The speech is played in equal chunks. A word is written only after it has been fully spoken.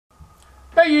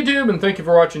Hey YouTube, and thank you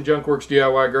for watching Junkworks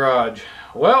DIY Garage.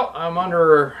 Well, I'm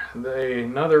under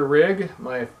another rig,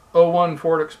 my 01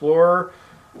 Ford Explorer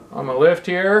on my lift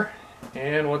here.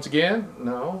 And once again,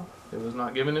 no, it was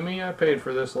not given to me. I paid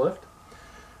for this lift.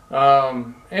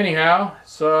 Anyhow,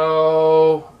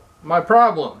 so my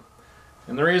problem,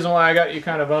 and the reason why I got you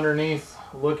kind of underneath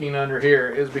looking under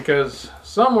here is because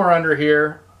somewhere under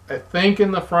here, I think in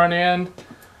the front end,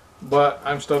 but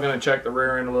I'm still going to check the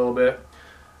rear end a little bit.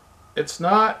 It's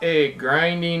not a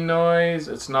grinding noise,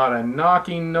 it's not a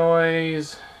knocking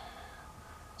noise,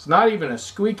 it's not even a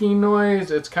squeaking noise,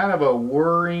 it's kind of a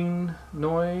whirring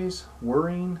noise.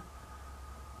 Whirring?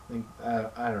 I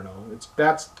don't know.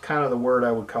 That's kind of the word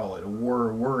I would call it, a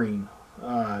whirring.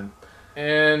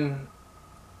 And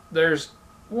there's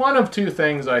one of two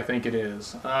things I think it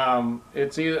is.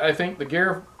 It's either, I think the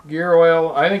gear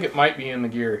oil, I think it might be in the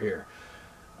gear here.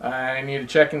 I need to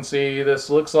check and see. This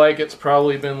looks like it's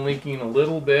probably been leaking a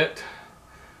little bit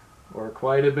or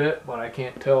quite a bit, but I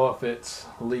can't tell if it's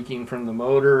leaking from the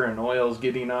motor and oil's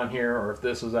getting on here or if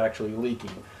this is actually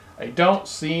leaking. I don't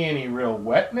see any real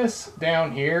wetness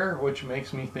down here, which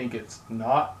makes me think it's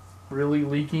not really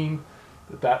leaking,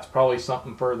 but that's probably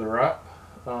something further up.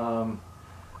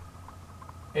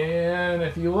 And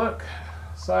if you look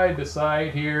side to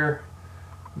side here,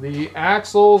 the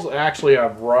axles actually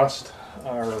have rust.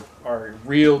 Are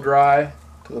real dry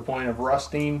to the point of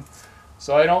rusting,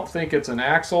 so I don't think it's an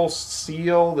axle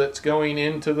seal that's going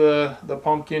into the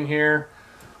pumpkin here,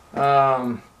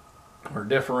 or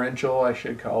differential I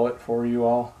should call it for you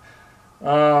all.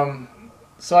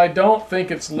 So I don't think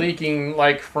it's leaking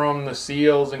like from the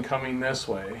seals and coming this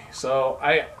way. So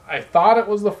I thought it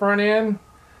was the front end,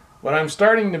 but I'm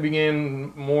starting to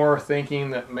begin more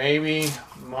thinking that maybe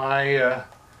my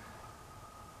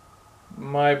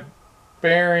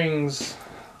bearings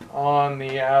on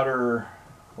the outer,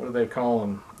 what do they call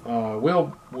them? I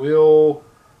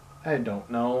don't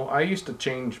know. I used to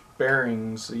change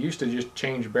bearings. I used to just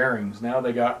change bearings. Now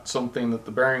they got something that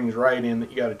the bearing's right in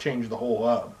that you got to change the whole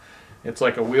hub. It's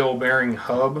like a wheel bearing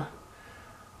hub.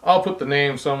 I'll put the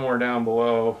name somewhere down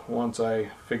below once I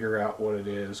figure out what it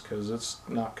is, because it's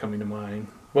not coming to mind.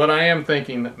 But I am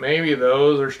thinking that maybe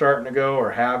those are starting to go or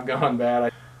have gone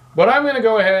bad. But I'm going to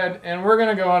go ahead and we're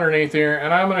going to go underneath here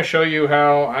and I'm going to show you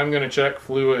how I'm going to check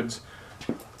fluids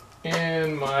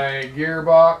in my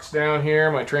gearbox down here,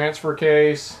 my transfer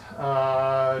case.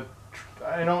 I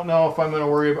don't know if I'm going to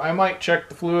worry about, I might check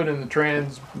the fluid in the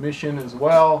transmission as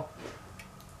well.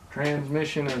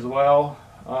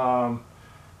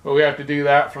 But we have to do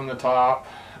that from the top.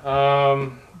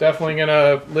 Definitely going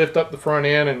to lift up the front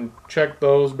end and check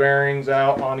those bearings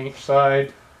out on each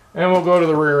side. And we'll go to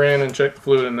the rear end and check the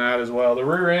fluid in that as well. The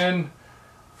rear end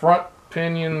front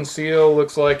pinion seal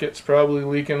looks like it's probably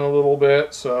leaking a little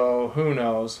bit, so who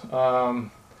knows.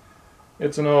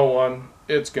 It's an 01,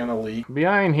 it's gonna leak.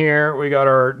 Behind here we got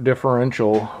our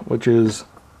differential, which is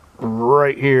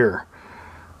right here.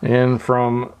 And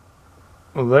from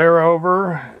there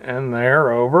over and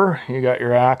there over, you got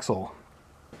your axle.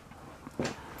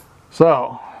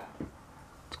 So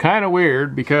it's kind of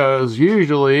weird because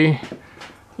usually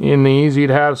in these you'd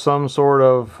have some sort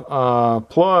of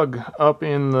plug up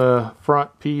in the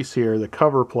front piece here, the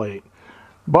cover plate.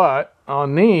 But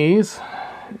on these,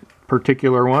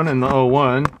 particular one in the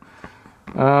 01,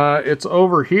 it's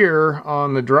over here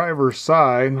on the driver's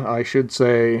side, I should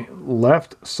say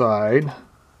left side,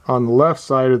 on the left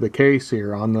side of the case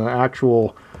here, on the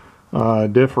actual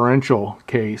differential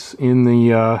case in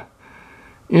the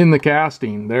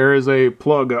casting. There is a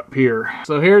plug up here.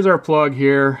 So here's our plug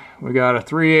here. We got a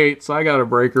 3/8. I got a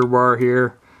breaker bar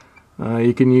here.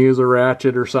 You can use a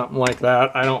ratchet or something like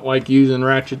that. I don't like using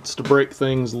ratchets to break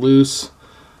things loose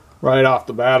right off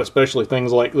the bat, especially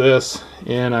things like this.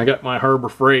 And I got my Harbor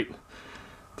Freight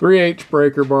 3/8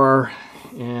 breaker bar,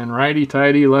 and righty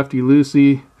tighty, lefty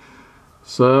loosey.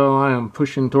 So I am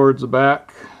pushing towards the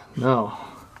back. No.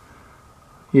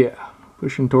 Yeah,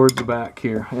 pushing towards the back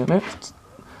here. And it's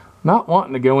not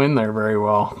wanting to go in there very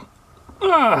well.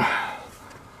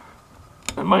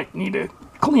 I might need to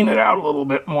clean it out a little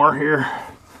bit more here.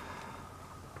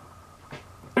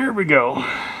 There we go.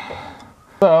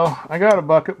 So I got a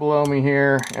bucket below me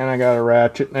here and I got a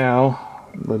ratchet now,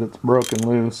 but it's broken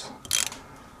loose.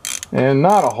 And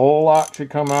not a whole lot should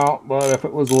come out, but if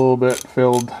it was a little bit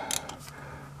filled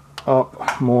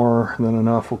up, more than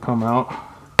enough will come out.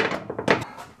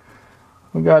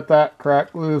 We got that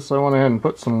cracked loose. I went ahead and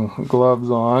put some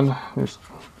gloves on. Just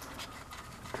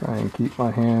try and keep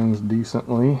my hands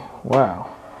decently. Wow.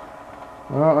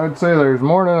 Well, I'd say there's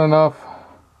more than enough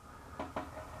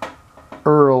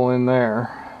Earl in there.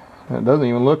 It doesn't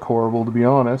even look horrible, to be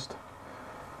honest.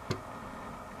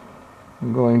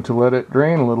 I'm going to let it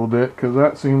drain a little bit because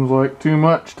that seems like too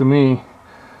much to me.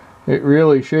 It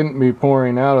really shouldn't be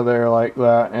pouring out of there like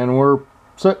that, and we're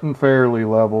sitting fairly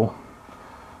level.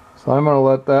 So I'm going to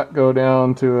let that go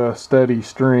down to a steady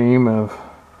stream of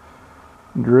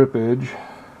drippage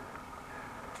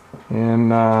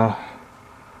and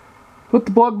put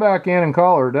the plug back in and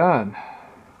call her done.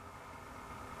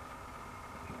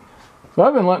 So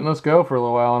I've been letting this go for a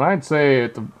little while, and I'd say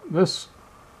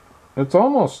it's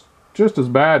almost just as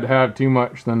bad to have too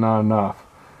much than not enough.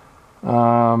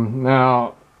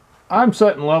 Now I'm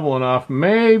setting level enough,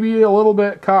 maybe a little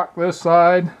bit cocked this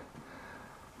side,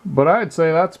 but I'd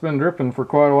say that's been dripping for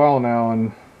quite a while now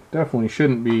and definitely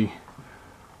shouldn't be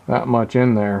that much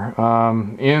in there.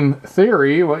 In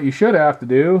theory, what you should have to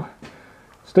do,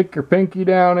 stick your pinky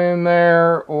down in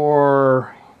there,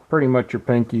 or pretty much your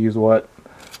pinky is what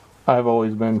I've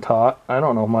always been taught. I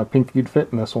don't know if my pinky'd fit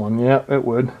in this one. Yeah, it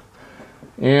would.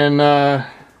 And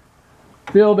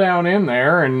feel down in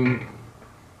there, and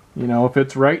you know, if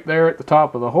it's right there at the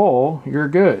top of the hole, you're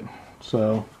good.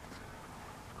 So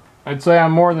I'd say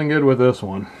I'm more than good with this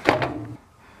one.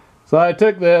 So I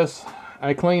took this,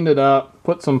 I cleaned it up,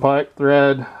 put some pipe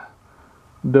thread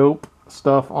dope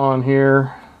stuff on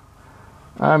here.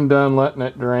 I'm done letting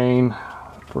it drain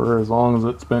for as long as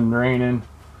it's been draining.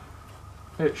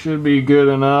 It should be good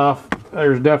enough.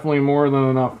 There's definitely more than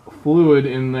enough fluid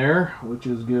in there, which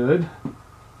is good.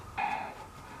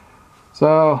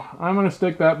 So I'm going to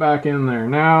stick that back in there.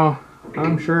 Now,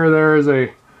 I'm sure there is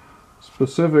a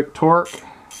specific torque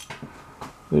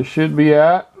this should be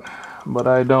at, but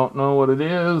I don't know what it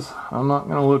is. I'm not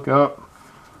going to look up.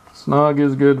 Snug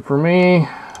is good for me,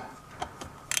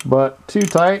 but too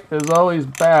tight is always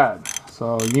bad.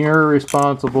 So you're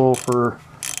responsible for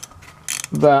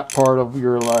that part of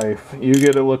your life. You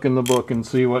get to look in the book and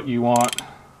see what you want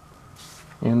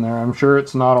in there. I'm sure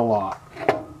it's not a lot.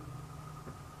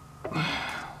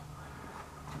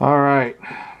 Alright,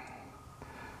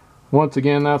 once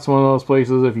again, that's one of those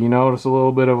places, if you notice a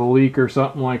little bit of a leak or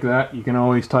something like that, you can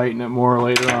always tighten it more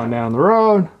later on down the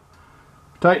road.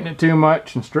 Tighten it too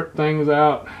much and strip things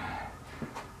out,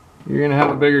 you're going to have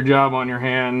a bigger job on your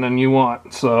hand than you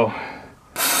want. So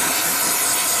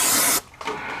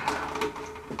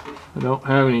I don't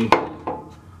have any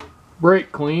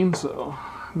brake clean, so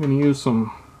I'm going to use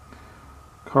some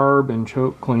carb and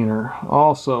choke cleaner.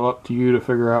 Also up to you to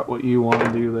figure out what you want to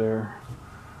do there.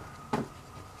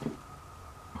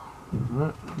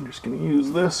 I'm just going to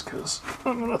use this because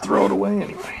I'm going to throw it away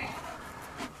anyway.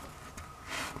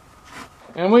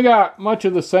 And we got much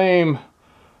of the same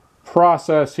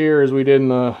process here as we did in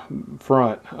the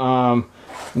front.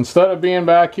 Instead of being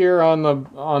back here on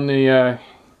the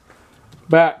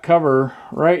back cover,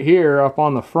 right here up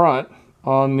on the front,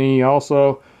 on the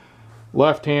also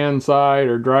left hand side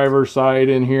or driver's side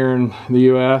in here in the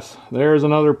US, there's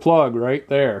another plug right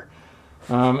there.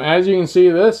 As you can see,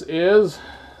 this is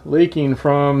leaking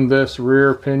from this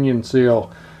rear pinion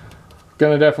seal.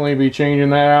 Gonna definitely be changing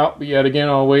that out, but yet again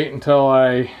I'll wait until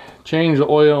I change the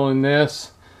oil in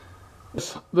this.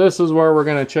 This is where we're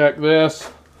going to check this.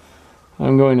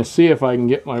 I'm going to see if I can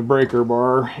get my breaker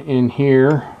bar in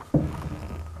here.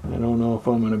 I don't know if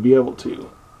I'm going to be able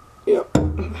to. Yep.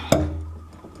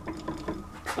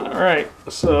 Alright,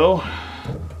 so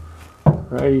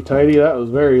righty tighty, that was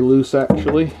very loose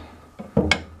actually.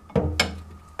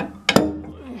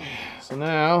 So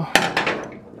now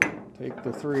take the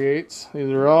 3/8. These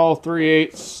are all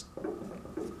 3/8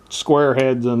 square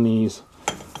heads on these.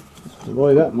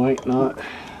 Boy, that might not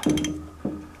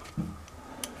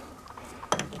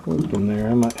work in there.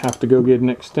 I might have to go get an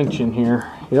extension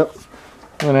here. Yep,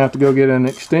 I'm gonna have to go get an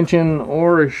extension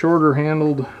or a shorter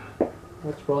handled.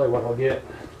 That's probably what I'll get.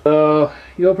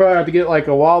 You'll probably have to get like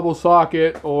a wobble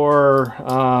socket or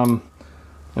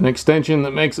an extension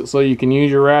that makes it so you can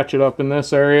use your ratchet up in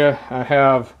this area. I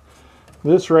have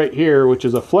this right here, which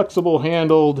is a flexible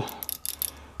handled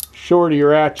shorty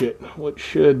ratchet, which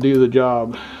should do the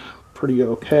job pretty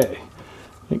okay.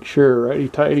 Make sure righty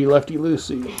tighty lefty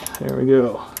loosey. There we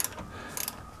go.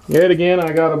 Yet again,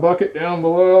 I got a bucket down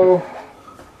below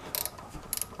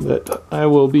that I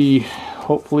will be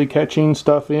hopefully catching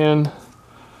stuff in.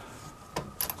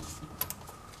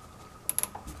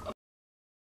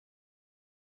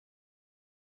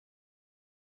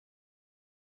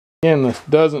 Again, this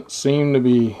doesn't seem to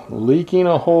be leaking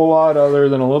a whole lot other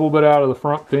than a little bit out of the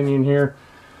front pinion here.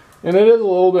 And it is a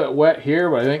little bit wet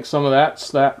here, but I think some of that's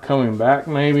that coming back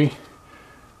maybe.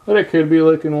 But it could be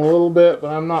leaking a little bit, but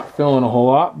I'm not feeling a whole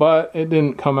lot. But it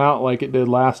didn't come out like it did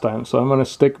last time, so I'm going to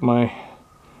stick my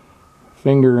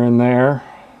finger in there.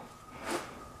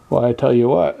 Well, I tell you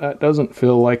what, that doesn't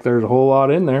feel like there's a whole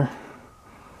lot in there.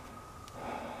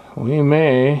 We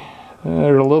may,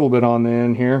 there's a little bit on the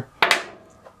end here.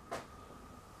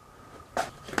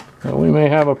 We may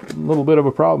have a little bit of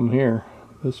a problem here.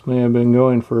 This may have been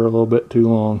going for a little bit too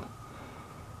long.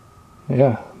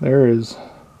 Yeah, there is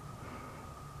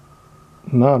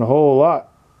not a whole lot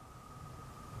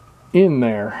in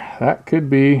there. That could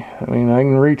be, I mean, I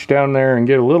can reach down there and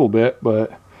get a little bit,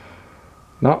 but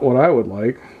not what I would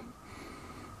like.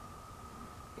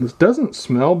 This doesn't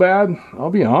smell bad. I'll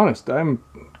be honest, I'm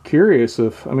curious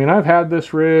if, I mean, I've had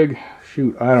this rig,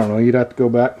 shoot, I don't know, you'd have to go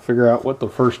back and figure out what the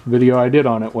first video I did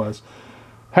on it was.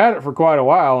 Had it for quite a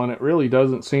while, and it really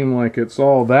doesn't seem like it's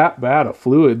all that bad of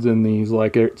fluids in these.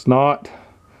 Like, it's not,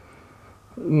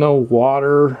 no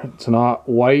water, it's not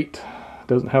white, it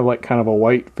doesn't have like kind of a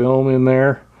white film in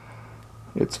there.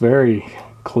 It's very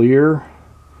clear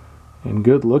and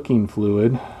good looking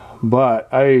fluid,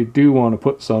 but I do want to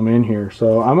put some in here,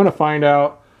 so I'm going to find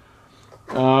out.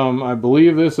 I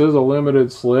believe this is a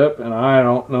limited slip, and I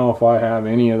don't know if I have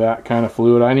any of that kind of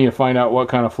fluid. I need to find out what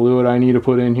kind of fluid I need to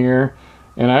put in here,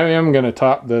 and I am going to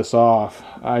top this off.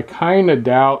 I kind of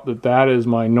doubt that that is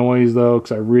my noise though,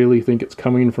 because I really think it's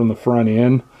coming from the front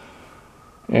end,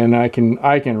 and I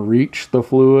can reach the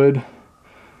fluid.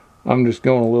 I'm just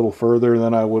going a little further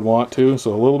than I would want to,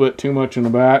 so a little bit too much in the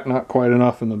back, not quite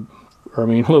enough in the, or I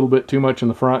mean a little bit too much in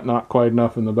the front, not quite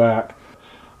enough in the back.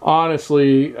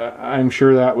 Honestly, I'm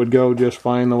sure that would go just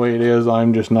fine the way it is.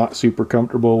 I'm just not super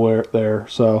comfortable there.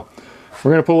 So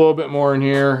we're going to put a little bit more in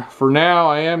here. For now,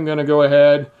 I am going to go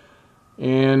ahead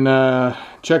and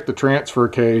check the transfer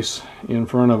case in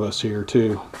front of us here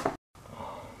too.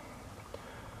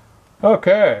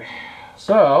 Okay,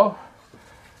 so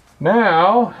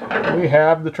now we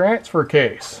have the transfer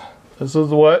case. This is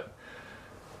what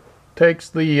takes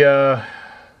the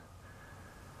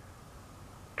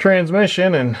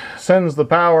transmission and sends the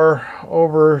power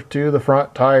over to the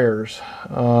front tires.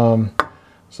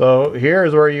 So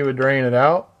here's where you would drain it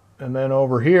out, and then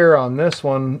over here on this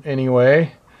one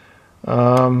anyway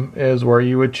is where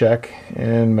you would check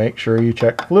and make sure you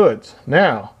check fluids.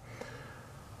 Now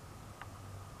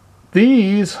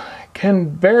these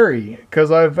can vary,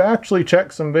 because I've actually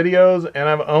checked some videos, and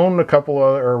I've owned a couple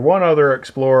other, or one other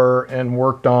Explorer, and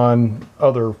worked on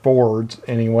other Fords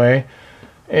anyway.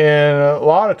 And a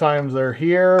lot of times they're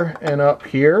here and up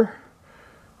here,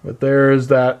 but there's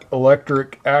that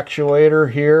electric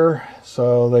actuator here,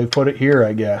 so they put it here,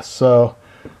 I guess. So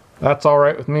that's all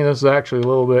right with me. This is actually a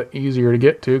little bit easier to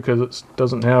get to because it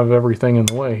doesn't have everything in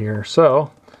the way here.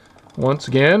 So once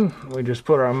again, we just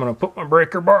put, I'm going to put my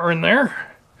breaker bar in there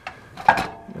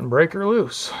and break her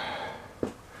loose.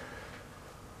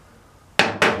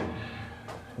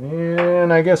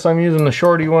 And I guess I'm using the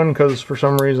shorty one because for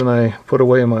some reason I put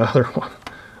away my other one.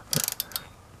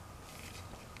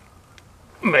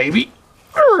 Maybe.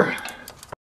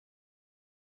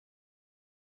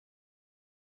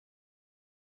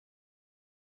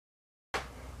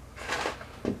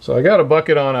 So I got a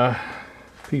bucket on a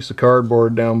piece of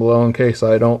cardboard down below in case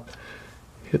I don't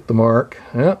hit the mark.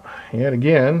 Yep, yet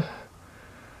again.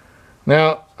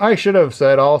 Now, I should have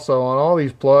said also, on all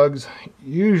these plugs,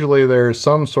 usually there's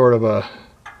some sort of a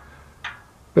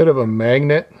bit of a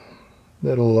magnet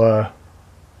that'll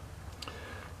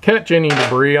catch any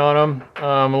debris on them.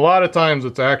 A lot of times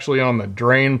it's actually on the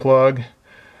drain plug,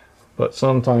 but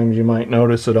sometimes you might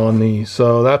notice it on these.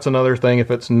 So that's another thing. If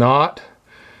it's not,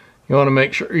 you want to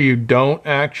make sure you don't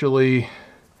actually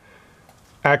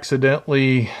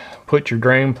accidentally put your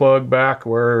drain plug back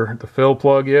where the fill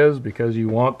plug is, because you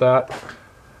want that.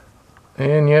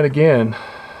 And yet again,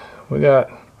 we got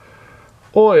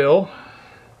oil.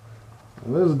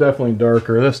 This is definitely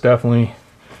darker. This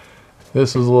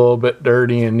is a little bit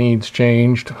dirty and needs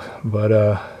changed,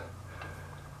 but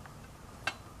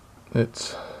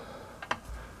it's,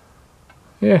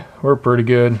 yeah, we're pretty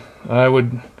good. I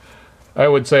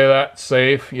would say that's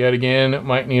safe. Yet again, it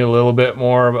might need a little bit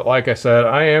more, but like I said,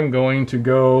 I am going to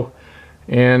go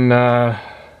and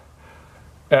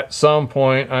at some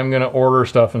point I'm going to order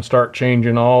stuff and start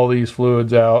changing all these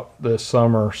fluids out this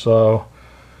summer. So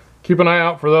keep an eye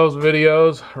out for those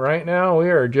videos. Right now we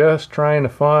are just trying to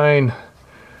find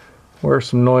where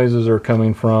some noises are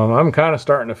coming from. I'm kind of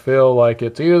starting to feel like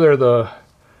it's either the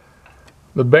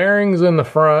bearings in the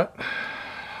front,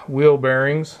 wheel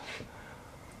bearings,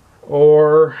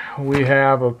 or we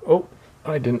have a, oh,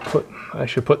 I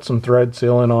should put some thread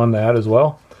sealant on that as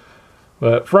well.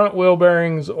 But front wheel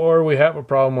bearings, or we have a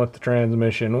problem with the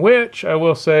transmission, which I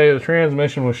will say the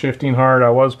transmission was shifting hard. I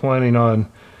was planning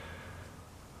on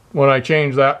when I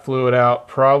change that fluid out,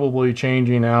 probably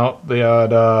changing out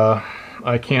the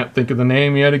I can't think of the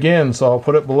name yet again, so I'll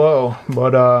put it below,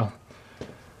 but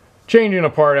changing a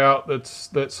part out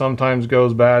that sometimes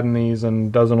goes bad in these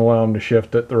and doesn't allow them to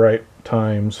shift at the right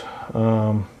times.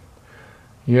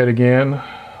 Yet again,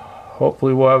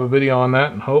 hopefully we'll have a video on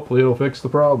that, and hopefully it'll fix the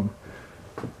problem.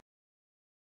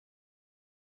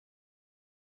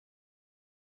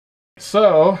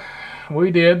 So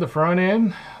we did the front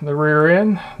end, the rear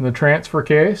end, the transfer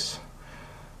case.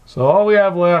 So all we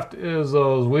have left is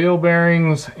those wheel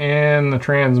bearings and the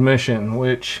transmission,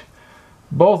 which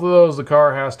both of those the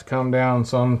car has to come down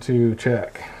some to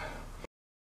check.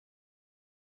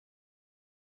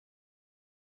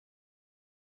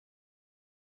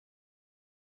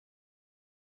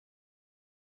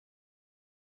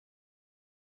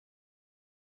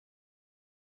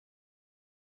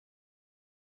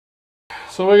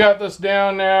 So we got this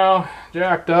down now,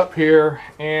 jacked up here,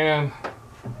 and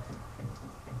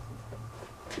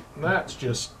that's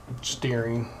just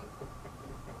steering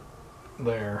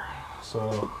there.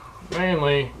 So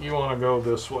mainly you want to go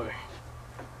this way,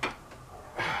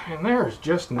 and there's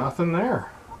just nothing there.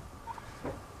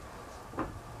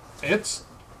 It's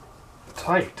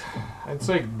tight. I'd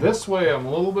say this way I'm a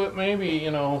little bit, maybe,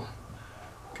 you know,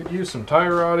 could use some tie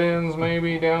rod ends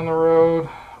maybe down the road,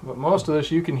 but most of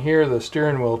this you can hear the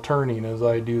steering wheel turning as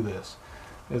I do this.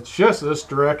 It's just this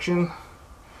direction,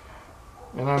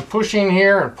 and I'm pushing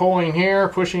here and pulling here,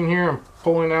 pushing here and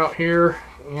pulling out here,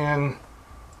 and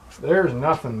there's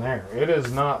nothing there. It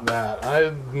is not that.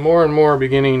 I'm more and more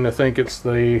beginning to think it's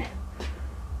the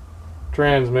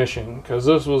transmission, because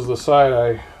this was the side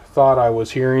I thought I was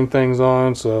hearing things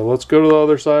on. So let's go to the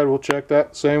other side. We'll check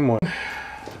that same one.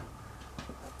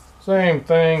 Same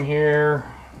thing here,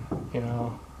 you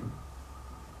know.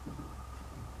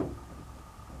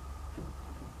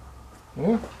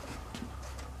 Yeah.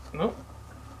 Nope.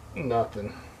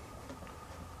 Nothing.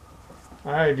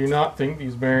 I do not think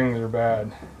these bearings are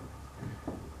bad.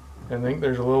 I think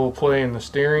there's a little play in the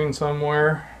steering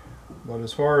somewhere, but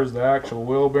as far as the actual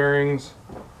wheel bearings,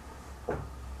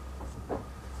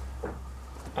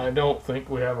 I don't think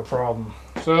we have a problem.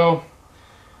 So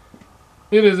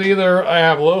it is either I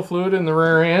have low fluid in the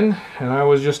rear end and I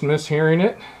was just mishearing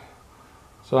it.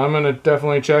 So I'm going to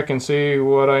definitely check and see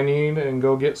what I need and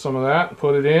go get some of that and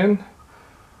put it in.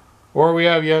 Or we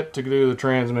have yet to do the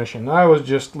transmission. I was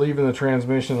just leaving the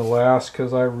transmission to last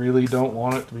because I really don't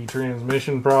want it to be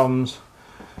transmission problems.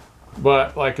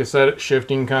 But like I said, it's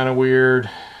shifting kind of weird.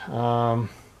 I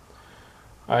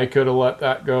could have let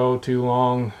that go too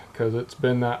long because it's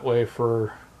been that way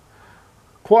for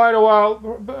quite a while,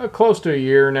 close to a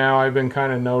year now. I've been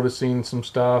kind of noticing some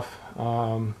stuff.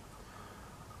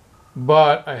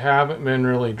 But I haven't been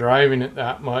really driving it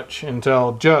that much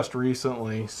until just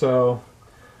recently. So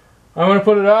I'm going to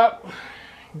put it up,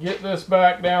 get this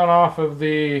back down off of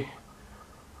the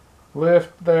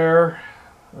lift there,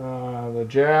 the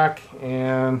jack,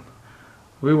 and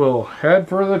we will head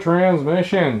for the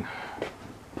transmission.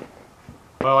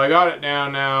 Well, I got it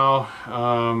down now.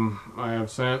 I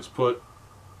have since put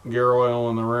gear oil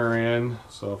in the rear end,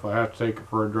 so if I have to take it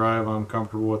for a drive, I'm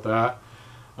comfortable with that.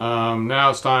 Now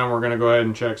it's time we're going to go ahead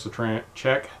and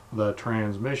check the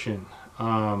transmission.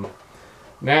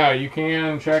 Now you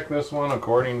can check this one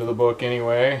according to the book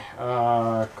anyway,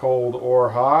 cold or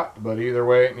hot, but either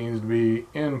way it needs to be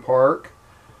in park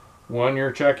when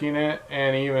you're checking it,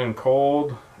 and even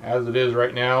cold as it is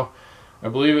right now. I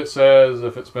believe it says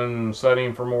if it's been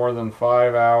setting for more than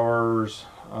 5 hours,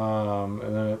 and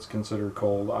then it's considered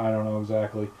cold. I don't know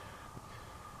exactly.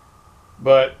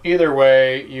 But either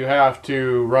way, you have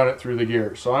to run it through the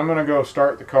gears. So I'm going to go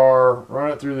start the car,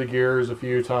 run it through the gears a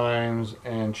few times,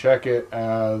 and check it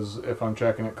as if I'm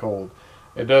checking it cold.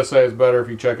 It does say it's better if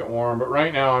you check it warm, but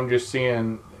right now I'm just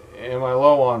seeing, am I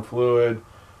low on fluid?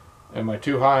 Am I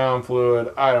too high on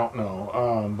fluid? I don't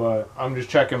know. But I'm just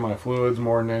checking my fluids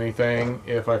more than anything.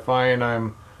 If I find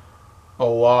I'm a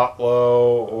lot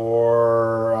low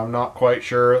or I'm not quite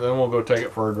sure, then we'll go take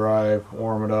it for a drive,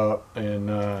 warm it up,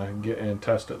 and get and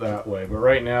test it that way. But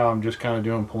right now I'm just kind of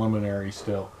doing preliminary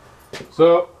still.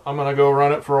 So I'm gonna go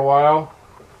run it for a while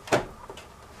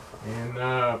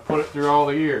and put it through all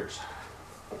the gears.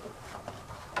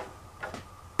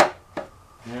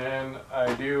 And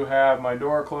I do have my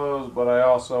door closed, but I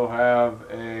also have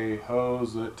a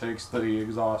hose that takes the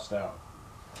exhaust out.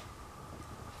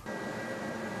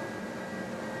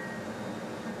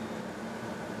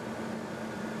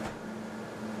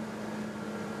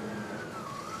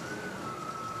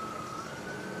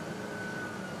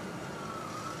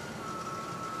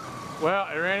 Well,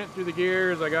 I ran it through the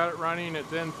gears, I got it running,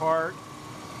 it's in park.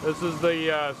 This is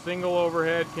the single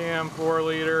overhead cam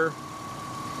 4-liter,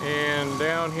 and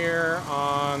down here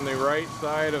on the right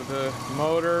side of the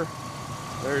motor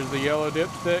there's the yellow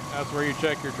dipstick. That's where you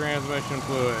check your transmission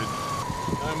fluid.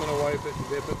 I'm going to wipe it and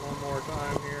dip it one more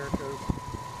time here because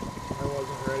I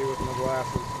wasn't ready with my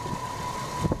glasses.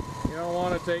 You don't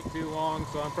want to take too long,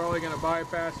 so I'm probably going to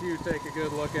bypass you, take a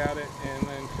good look at it, and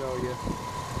then show you.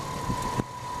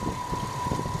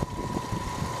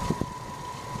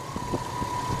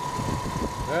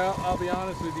 Well, I'll be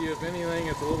honest with you, if anything,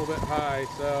 it's a little bit high,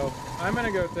 so I'm going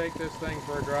to go take this thing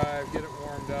for a drive, get it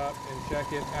warmed up, and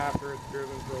check it after it's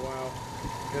driven for a while.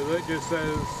 Because it just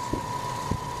says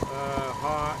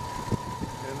hot,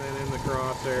 and then in the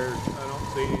crosshairs, I don't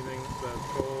see anything that says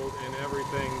cold, and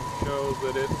everything shows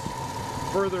that it's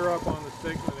further up on the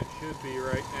stick than it should be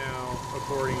right now,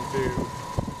 according to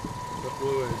the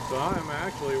fluid. So I'm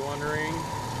actually wondering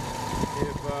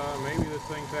if maybe this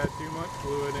thing's had too much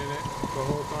fluid in it the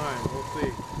whole time. We'll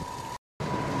see.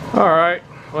 Alright,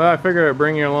 well, I figured I'd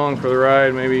bring you along for the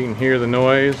ride. Maybe you can hear the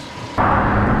noise.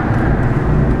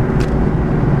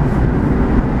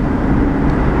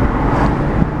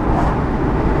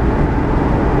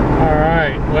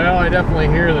 Alright, well, I definitely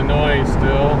hear the noise still.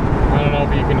 I don't know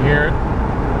if you can hear it.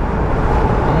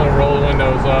 I'm going to roll the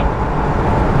windows up.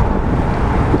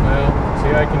 Well,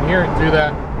 see, I can hear it through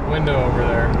that window over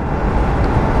there.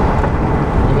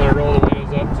 I'm going to roll the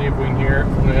windows up, see if we can hear it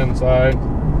from the inside.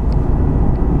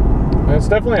 And it's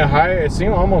definitely a high, it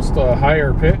seems almost a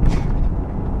higher pitch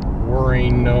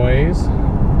whirring noise.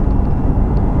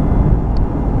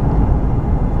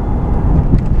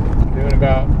 Doing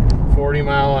about 40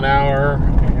 miles an hour,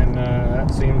 and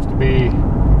that seems to be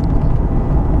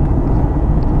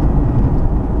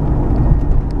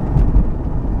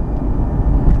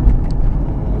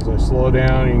as I slow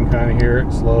down, you can kind of hear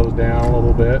it slows down a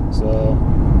little bit. So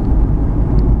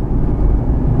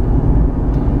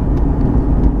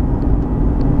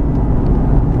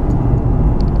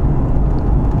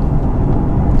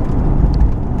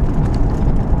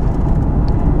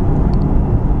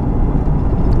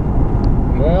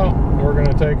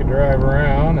take a drive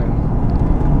around and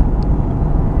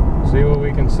see what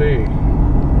we can see.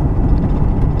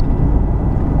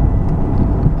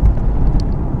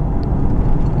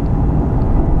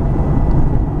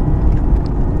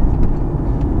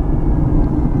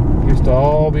 Used to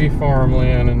all be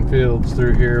farmland and fields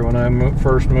through here when I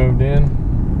first moved in.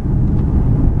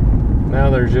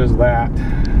 Now there's just that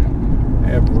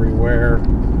everywhere.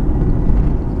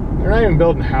 They're not even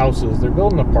building houses, they're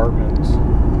building apartments.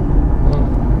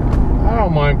 I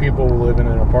don't mind people living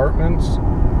in apartments,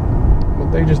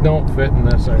 but they just don't fit in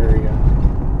this area.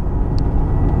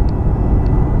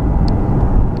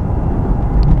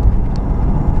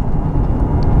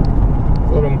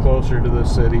 Put them closer to the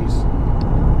cities.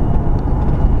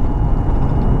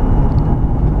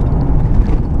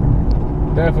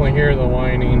 Definitely hear the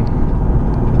whining.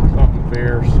 Something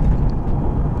fierce.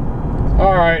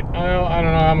 Alright, I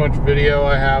don't know how much video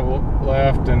I have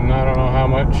left, and I don't know how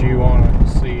much you want to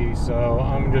see, so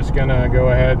I'm just gonna go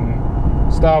ahead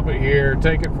and stop it here,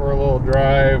 take it for a little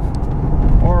drive,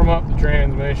 warm up the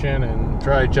transmission, and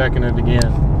try checking it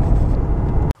again.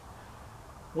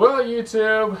 Well,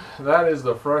 YouTube, that is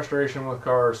the frustration with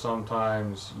cars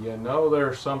sometimes. You know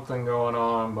there's something going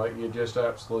on, but you just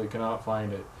absolutely cannot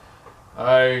find it.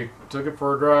 I took it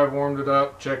for a drive, warmed it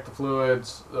up, checked the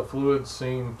fluids. The fluids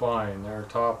seem fine. They're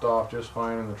topped off just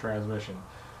fine in the transmission.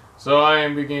 So I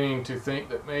am beginning to think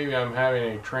that maybe I'm having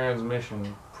a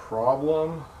transmission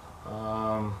problem.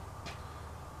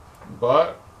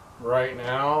 But right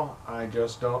now, I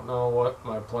just don't know what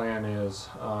my plan is.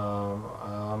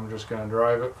 I'm just going to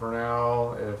drive it for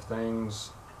now. If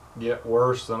things get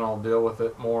worse, then I'll deal with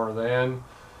it more then.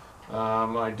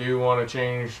 I do want to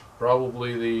change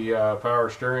probably the power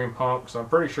steering pump, because I'm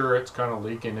pretty sure it's kind of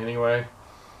leaking anyway,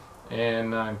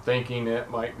 and I'm thinking it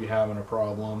might be having a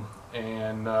problem.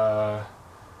 And that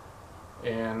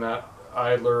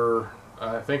idler,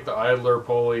 I think the idler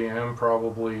pulley, and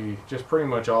probably just pretty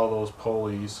much all those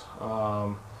pulleys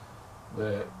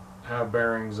that have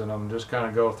bearings in them, just kind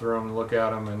of go through them, look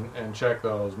at them, and check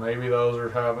those. Maybe those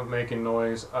are making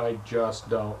noise. I just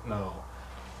don't know.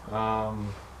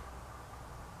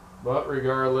 But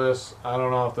regardless, I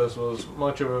don't know if this was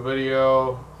much of a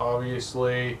video.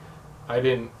 Obviously, I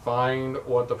didn't find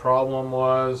what the problem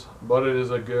was, but it is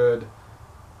a good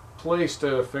place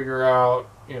to figure out,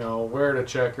 you know, where to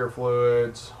check your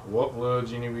fluids, what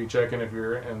fluids you need to be checking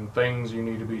and things you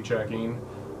need to be checking.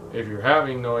 If you're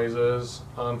having noises,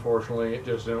 unfortunately, it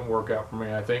just didn't work out for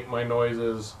me. I think my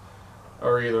noises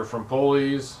are either from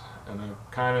pulleys, and I'm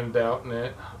kind of doubting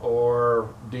it,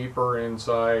 or deeper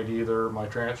inside either my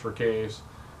transfer case.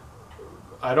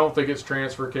 I don't think it's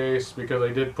transfer case because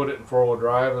I did put it in four-wheel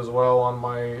drive as well on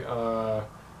my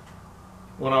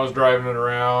when I was driving it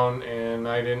around, and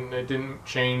it didn't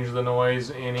change the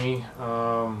noise any.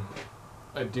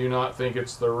 I do not think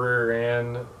it's the rear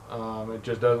end. It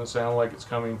just doesn't sound like it's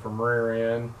coming from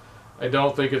rear end. I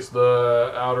don't think it's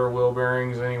the outer wheel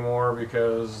bearings anymore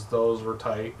because those were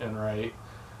tight and right.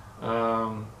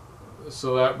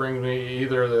 So that brings me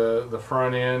either the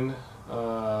front end,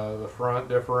 the front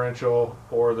differential,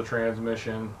 or the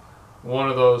transmission. One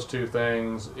of those two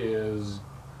things is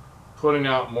putting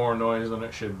out more noise than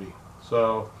it should be.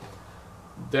 So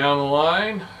down the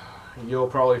line, you'll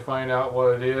probably find out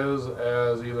what it is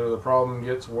as either the problem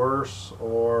gets worse,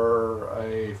 or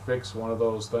I fix one of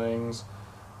those things,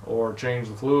 or change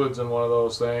the fluids in one of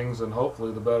those things, and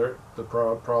hopefully the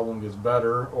problem gets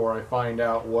better, or I find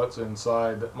out what's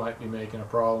inside that might be making a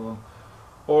problem.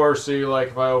 Or see, like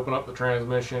if I open up the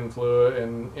transmission fluid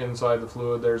and inside the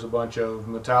fluid there's a bunch of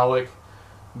metallic,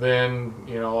 then,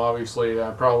 you know, obviously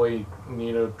I probably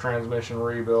need a transmission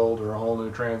rebuild or a whole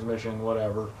new transmission,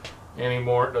 whatever.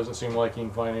 Anymore, it doesn't seem like you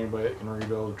can find anybody that can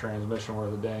rebuild a transmission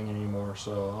worth a dang anymore.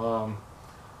 So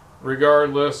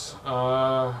regardless,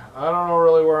 I don't know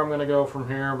really where I'm going to go from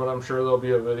here, but I'm sure there'll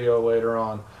be a video later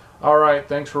on. Alright,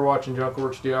 thanks for watching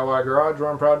Junkworks DIY Garage, where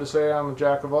I'm proud to say I'm a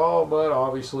jack of all, but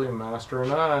obviously master of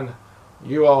none.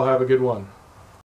 You all have a good one.